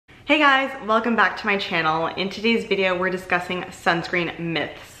Hey guys, welcome back to my channel. In today's video, we're discussing sunscreen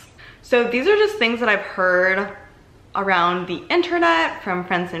myths. So these are just things that I've heard around the internet from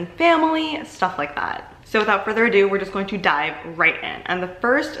friends and family, stuff like that. So without further ado, we're just going to dive right in. And the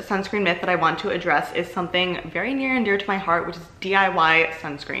first sunscreen myth that I want to address is something very near and dear to my heart, which is DIY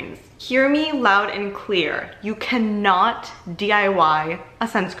sunscreens. Hear me loud and clear. You cannot DIY a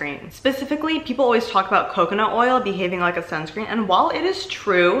sunscreen. Specifically, people always talk about coconut oil behaving like a sunscreen. And while it is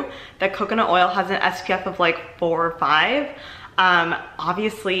true that coconut oil has an SPF of like 4 or 5,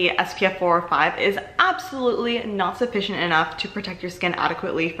 obviously SPF 4 or 5 is absolutely not sufficient enough to protect your skin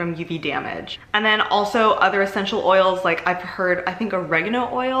adequately from UV damage. And then also other essential oils, like I've heard, I think oregano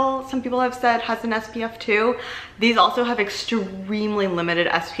oil, some people have said has an SPF too. These also have extremely limited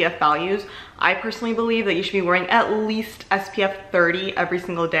SPF values. I personally believe that you should be wearing at least SPF 30 every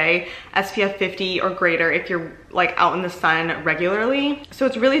single day, SPF 50 or greater if you're like out in the sun regularly. So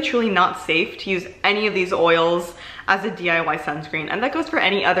it's really truly not safe to use any of these oils as a DIY sunscreen. And that goes for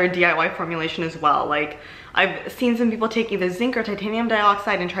any other DIY formulation as well. Like I've seen some people take either zinc or titanium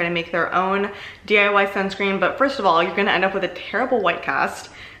dioxide and try to make their own DIY sunscreen. But first of all, you're gonna end up with a terrible white cast.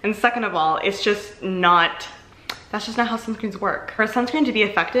 And second of all, it's just not, that's just not how sunscreens work. For a sunscreen to be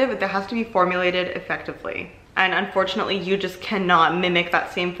effective, it has to be formulated effectively. And unfortunately, you just cannot mimic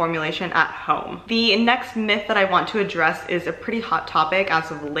that same formulation at home. The next myth that I want to address is a pretty hot topic as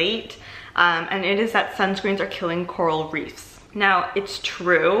of late, and it is that sunscreens are killing coral reefs. Now, it's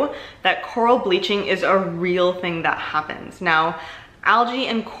true that coral bleaching is a real thing that happens. Now, algae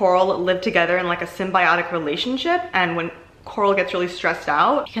and coral live together in like a symbiotic relationship, and when coral gets really stressed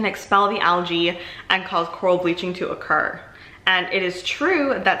out, it can expel the algae and cause coral bleaching to occur. And it is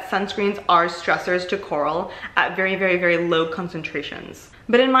true that sunscreens are stressors to coral at very, very, very low concentrations.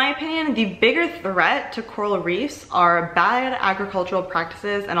 But in my opinion, the bigger threat to coral reefs are bad agricultural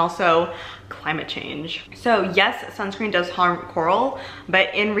practices and also climate change. So yes, sunscreen does harm coral,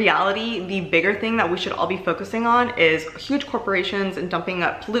 but in reality, the bigger thing that we should all be focusing on is huge corporations and dumping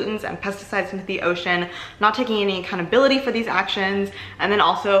up pollutants and pesticides into the ocean, not taking any accountability for these actions, and then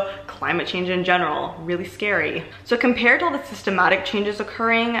also climate change in general, really scary. So compared to all the systematic changes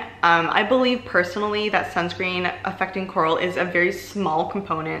occurring, I believe personally that sunscreen affecting coral is a very small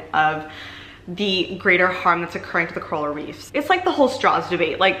component of the greater harm that's occurring to the coral reefs. It's like the whole straws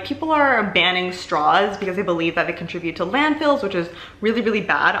debate. Like people are banning straws because they believe that they contribute to landfills, which is really, really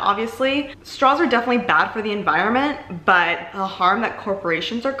bad, obviously. Straws are definitely bad for the environment, but the harm that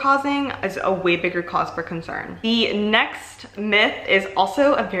corporations are causing is a way bigger cause for concern. The next myth is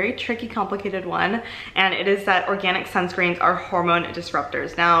also a very tricky, complicated one, and it is that organic sunscreens are hormone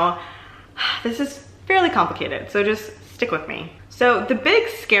disruptors. Now, this is fairly complicated, so just stick with me. So the big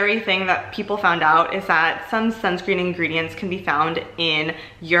scary thing that people found out is that some sunscreen ingredients can be found in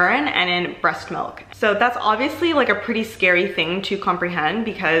urine and in breast milk. So that's obviously like a pretty scary thing to comprehend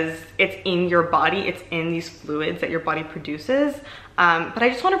because it's in your body, it's in these fluids that your body produces. But I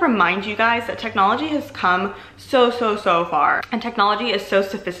just want to remind you guys that technology has come so far. And technology is so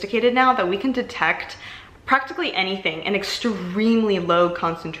sophisticated now that we can detect practically anything in extremely low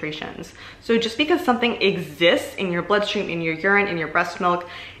concentrations. So just because something exists in your bloodstream, in your urine, in your breast milk,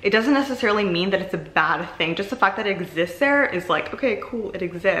 it doesn't necessarily mean that it's a bad thing. Just the fact that it exists there is like, okay, cool, it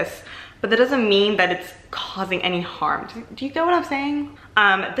exists. But that doesn't mean that it's causing any harm. Do you know what I'm saying?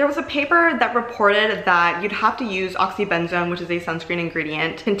 There was a paper that reported that you'd have to use oxybenzone, which is a sunscreen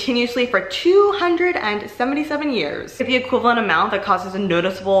ingredient, continuously for 277 years. It's the equivalent amount that causes a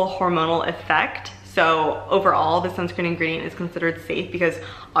noticeable hormonal effect. So overall, the sunscreen ingredient is considered safe because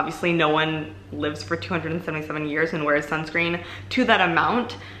obviously no one lives for 277 years and wears sunscreen to that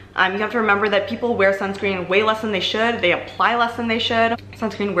amount. You have to remember that people wear sunscreen way less than they should. They apply less than they should.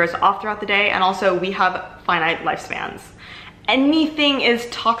 Sunscreen wears off throughout the day, and also we have finite lifespans. Anything is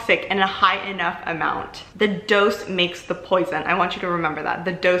toxic in a high enough amount. The dose makes the poison. I want you to remember that.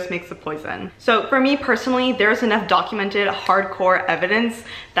 The dose makes the poison. So for me personally, there's enough documented hardcore evidence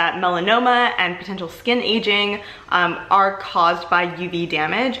that melanoma and potential skin aging are caused by UV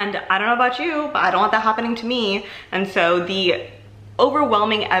damage. And I don't know about you, but I don't want that happening to me. And so the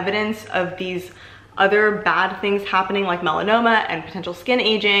overwhelming evidence of these other bad things happening like melanoma and potential skin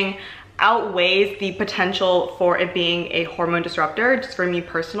aging outweighs the potential for it being a hormone disruptor, just for me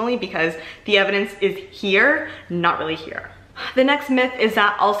personally, because the evidence is here, not really here. The next myth is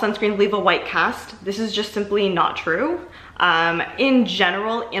that all sunscreens leave a white cast. This is just simply not true. In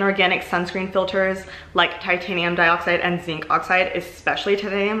general, inorganic sunscreen filters like titanium dioxide and zinc oxide, especially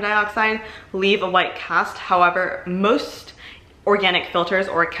titanium dioxide, leave a white cast. However, most organic filters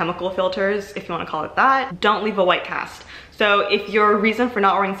or chemical filters, if you want to call it that, don't leave a white cast. So if your reason for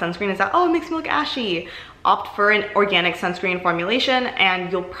not wearing sunscreen is that, oh, it makes me look ashy, opt for an organic sunscreen formulation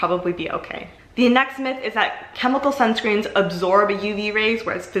and you'll probably be okay. The next myth is that chemical sunscreens absorb UV rays,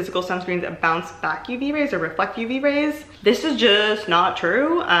 whereas physical sunscreens bounce back UV rays or reflect UV rays. This is just not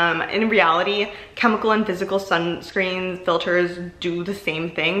true. In reality, chemical and physical sunscreen filters do the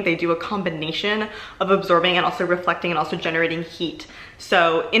same thing. They do a combination of absorbing and also reflecting and also generating heat.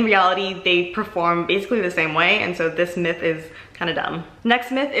 So in reality, they perform basically the same way, and so this myth is kind of dumb.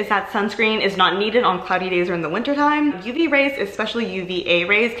 Next myth is that sunscreen is not needed on cloudy days or in the wintertime. UV rays, especially UVA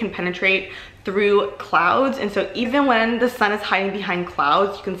rays, can penetrate through clouds, and so even when the sun is hiding behind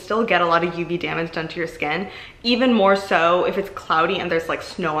clouds, you can still get a lot of UV damage done to your skin, even more so if it's cloudy and there's like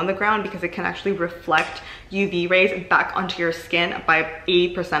snow on the ground, because it can actually reflect UV rays back onto your skin by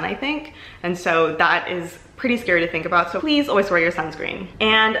 80%, I think, and so that is pretty scary to think about, so please always wear your sunscreen.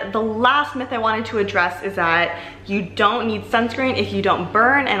 And the last myth I wanted to address is that you don't need sunscreen if you don't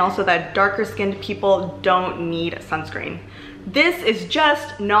burn, and also that darker skinned people don't need sunscreen. This is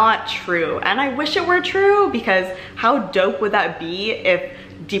just not true, and I wish it were true, because how dope would that be if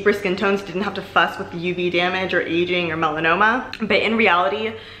deeper skin tones didn't have to fuss with UV damage or aging or melanoma? But in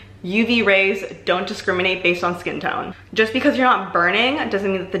reality, UV rays don't discriminate based on skin tone. Just because you're not burning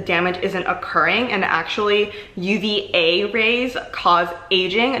doesn't mean that the damage isn't occurring, and actually UVA rays cause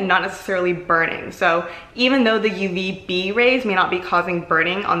aging, not necessarily burning. So even though the UVB rays may not be causing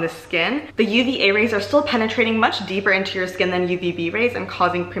burning on the skin, the UVA rays are still penetrating much deeper into your skin than UVB rays and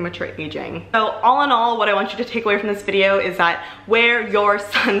causing premature aging. So all in all, what I want you to take away from this video is that wear your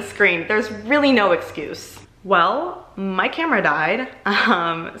sunscreen. There's really no excuse. Well, my camera died,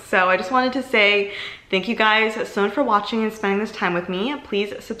 so I just wanted to say thank you guys so much for watching and spending this time with me.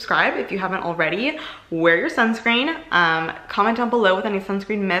 Please subscribe if you haven't already. Wear your sunscreen. Comment down below with any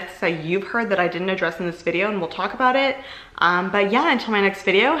sunscreen myths that you've heard that I didn't address in this video, and we'll talk about it. But yeah, until my next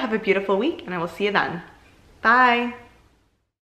video, have a beautiful week, and I will see you then. Bye.